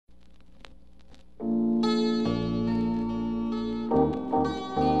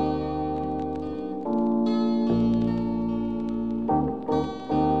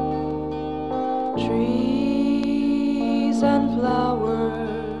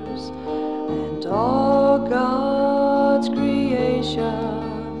saw God's creation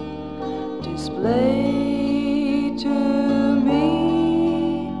display to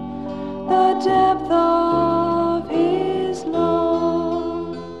me the depth of His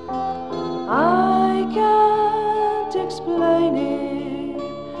love. I can't explain it,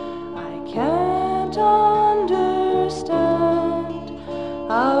 I can't understand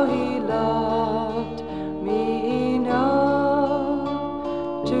how He loved me enough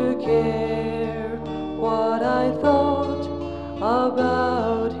to care what I thought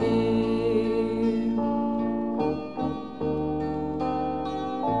about Him.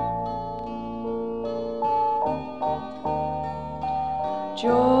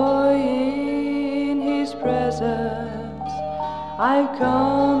 Joy in His presence I've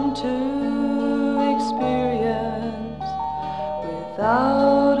come to experience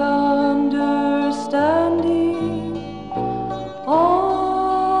without understanding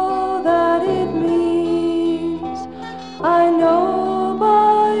all that it means. I know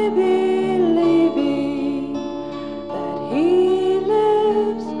by believing that He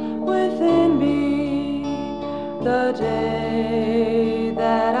lives within me. The day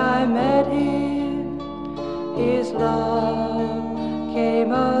that I met Him, His love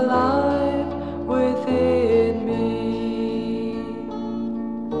came alive within me.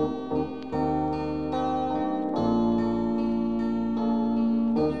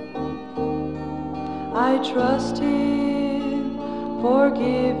 I trust Him for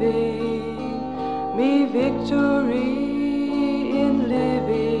giving me victory in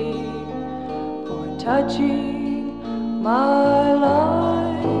living, for touching my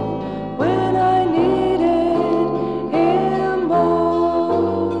life when I needed Him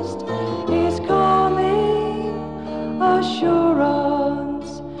most. His calming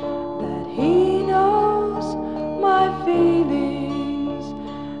assurance that He knows my feelings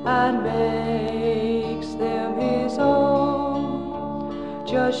and makes them His own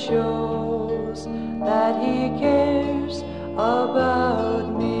just shows that He cares about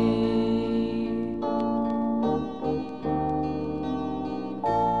me.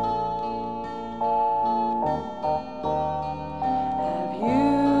 Have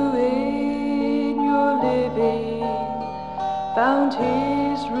you in your living found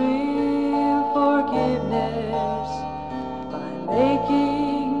His real forgiveness by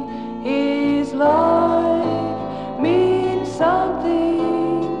making His life mean something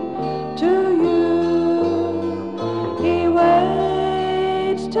to you? He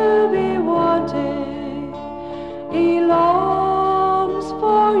waits to be wanted, He longs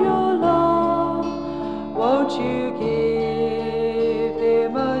for your love. Won't you give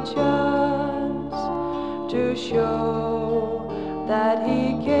Him a chance to show that He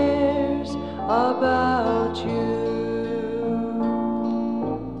cares about you?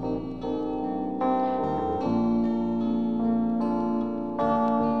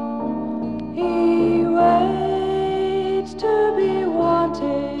 He waits to be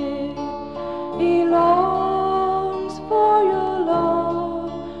wanted, He longs for your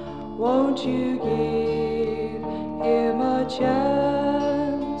love. Won't you give